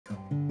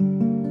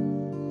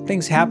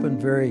Things happen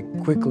very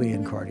quickly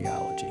in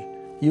cardiology.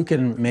 You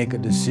can make a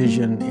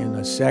decision in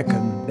a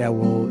second that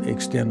will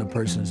extend a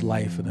person's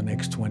life for the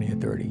next 20 or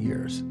 30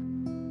 years.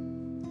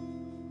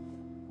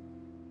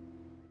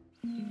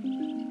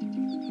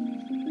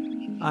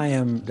 I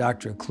am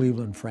Dr.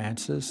 Cleveland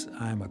Francis.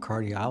 I'm a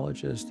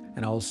cardiologist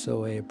and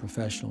also a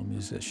professional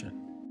musician.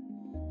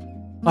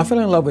 I fell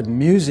in love with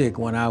music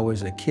when I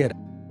was a kid.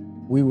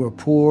 We were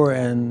poor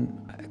and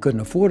I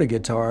couldn't afford a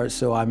guitar,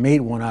 so I made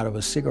one out of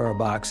a cigar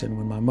box, and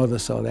when my mother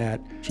saw that,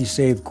 she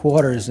saved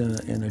quarters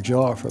in a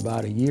jar for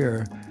about a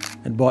year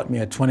and bought me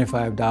a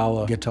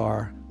 $25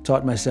 guitar,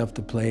 taught myself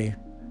to play,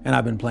 and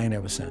I've been playing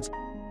ever since.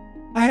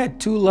 I had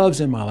two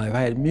loves in my life.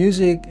 I had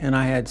music and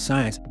I had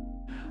science.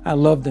 I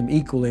loved them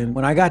equally, and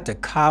when I got to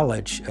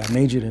college, I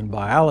majored in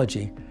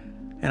biology,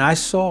 and I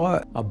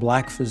saw a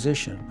black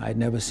physician. I'd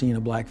never seen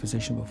a black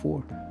physician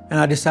before. And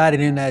I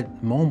decided in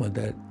that moment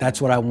that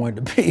that's what I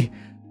wanted to be.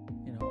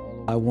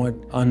 I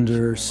want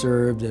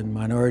underserved and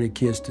minority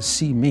kids to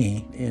see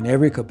me in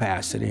every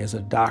capacity, as a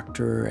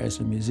doctor, as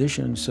a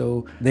musician,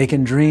 so they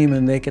can dream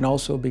and they can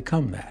also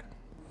become that.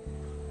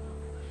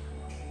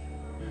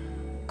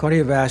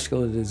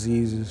 Cardiovascular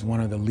disease is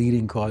one of the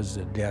leading causes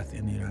of death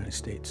in the United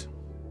States.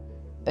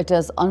 It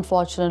has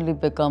unfortunately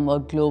become a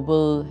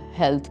global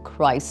health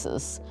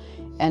crisis,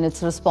 and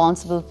it's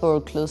responsible for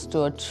close to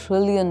 $1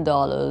 trillion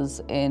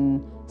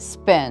in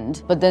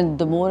spend. But then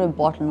the more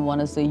important one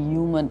is the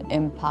human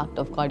impact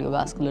of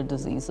cardiovascular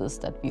diseases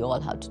that we all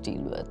have to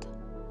deal with.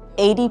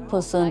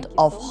 80%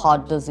 of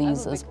heart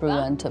disease is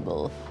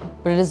preventable,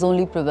 but it is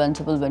only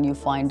preventable when you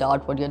find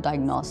out what your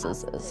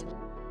diagnosis is.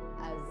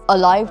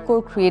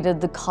 AliveCor created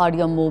the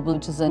CardioMobile,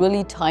 which is a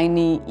really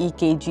tiny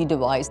EKG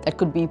device that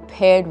could be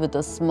paired with a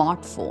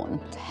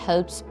smartphone. It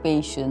helps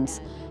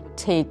patients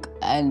take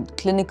a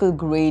clinical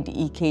grade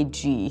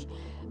EKG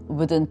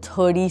within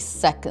 30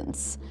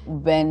 seconds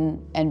when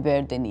and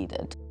where they need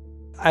it.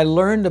 I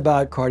learned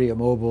about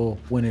CardioMobile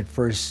when it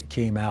first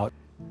came out.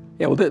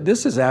 Yeah, well,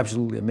 this is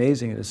absolutely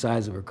amazing. The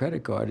size of a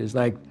credit card is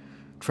like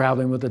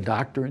traveling with a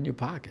doctor in your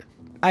pocket.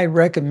 I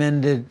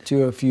recommended it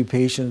to a few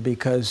patients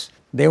because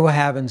they were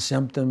having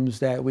symptoms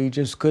that we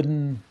just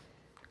couldn't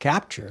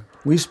capture.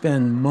 We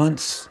spend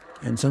months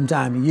and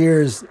sometimes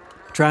years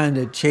trying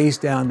to chase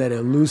down that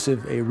elusive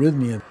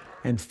arrhythmia.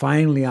 And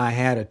finally, I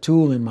had a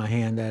tool in my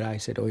hand that I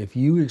said, oh, if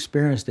you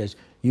experience this,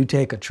 you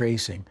take a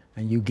tracing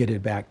and you get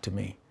it back to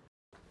me.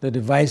 The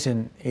device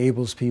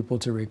enables people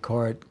to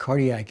record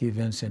cardiac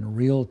events in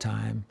real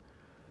time,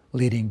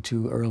 leading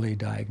to early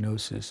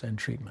diagnosis and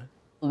treatment.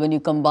 When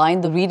you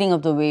combine the reading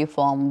of the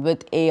waveform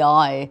with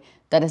AI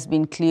that has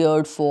been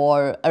cleared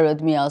for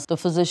arrhythmias, the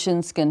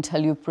physicians can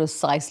tell you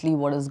precisely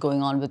what is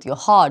going on with your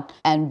heart.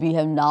 And we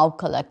have now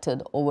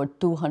collected over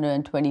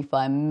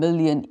 225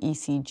 million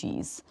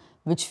ECGs,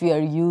 which we are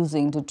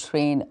using to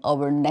train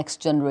our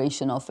next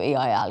generation of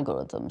AI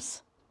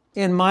algorithms.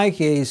 In my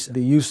case,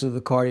 the use of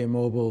the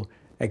CardioMobile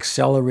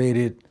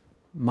accelerated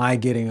my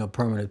getting a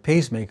permanent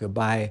pacemaker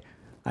by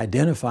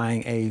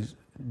identifying a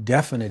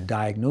definite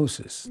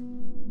diagnosis.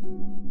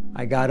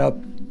 I got up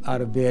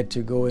out of bed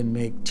to go and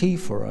make tea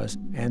for us,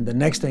 and the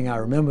next thing I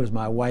remember is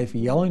my wife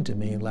yelling to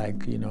me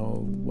like, you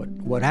know,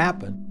 what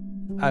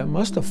happened? I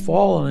must have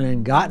fallen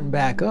and gotten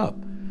back up,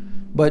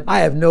 but I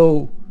have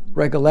no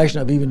recollection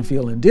of even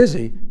feeling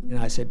dizzy. And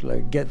I said,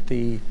 like, get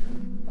the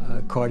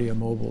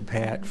CardioMobile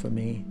pad for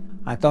me.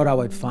 I thought I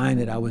would find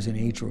that I was in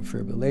atrial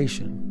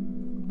fibrillation,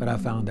 but I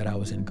found that I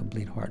was in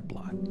complete heart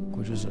block,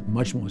 which is a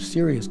much more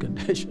serious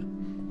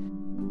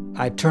condition.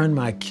 I turned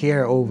my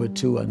care over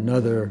to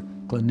another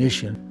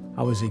clinician.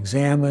 I was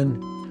examined.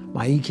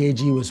 My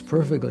EKG was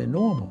perfectly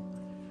normal.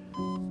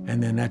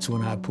 And then that's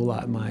when I pulled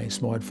out my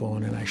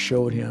smartphone and I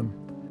showed him.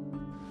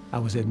 I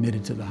was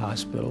admitted to the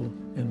hospital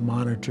and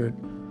monitored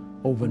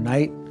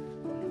overnight,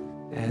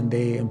 and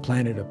they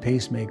implanted a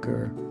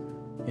pacemaker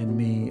in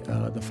me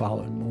the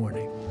following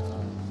morning.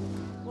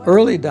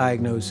 Early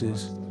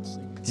diagnosis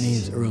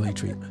means early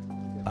treatment.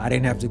 I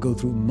didn't have to go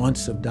through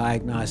months of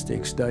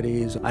diagnostic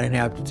studies. I didn't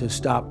have to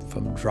stop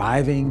from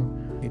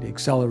driving. It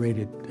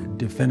accelerated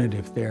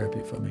definitive therapy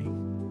for me.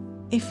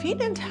 If he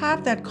didn't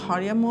have that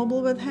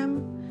CardioMobile with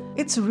him,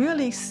 it's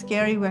really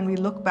scary when we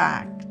look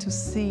back to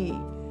see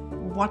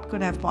what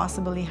could have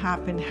possibly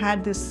happened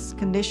had this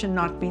condition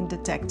not been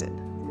detected.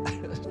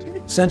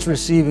 Since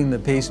receiving the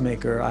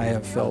pacemaker, I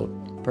have felt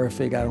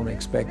perfect. I don't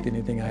expect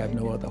anything. I have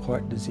no other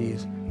heart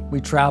disease. We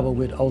travel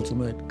with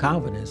ultimate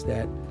confidence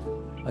that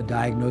a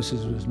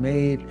diagnosis was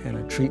made and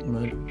a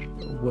treatment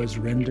was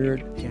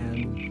rendered,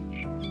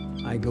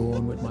 and I go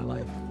on with my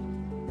life.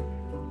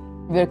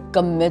 We're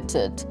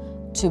committed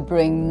to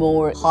bring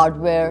more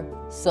hardware,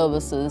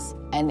 services,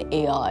 and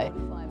AI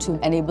to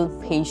enable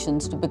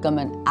patients to become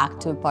an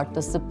active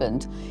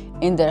participant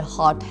in their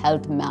heart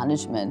health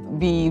management.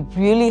 We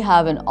really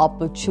have an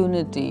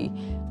opportunity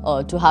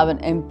to have an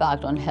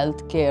impact on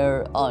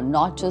healthcare,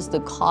 not just the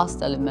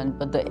cost element,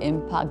 but the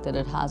impact that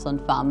it has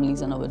on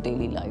families and our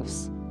daily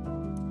lives.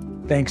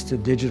 Thanks to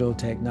digital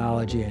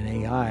technology and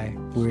AI,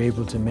 we're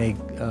able to make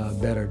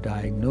better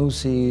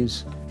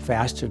diagnoses,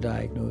 faster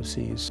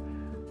diagnoses,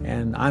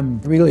 and I'm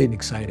really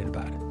excited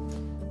about it.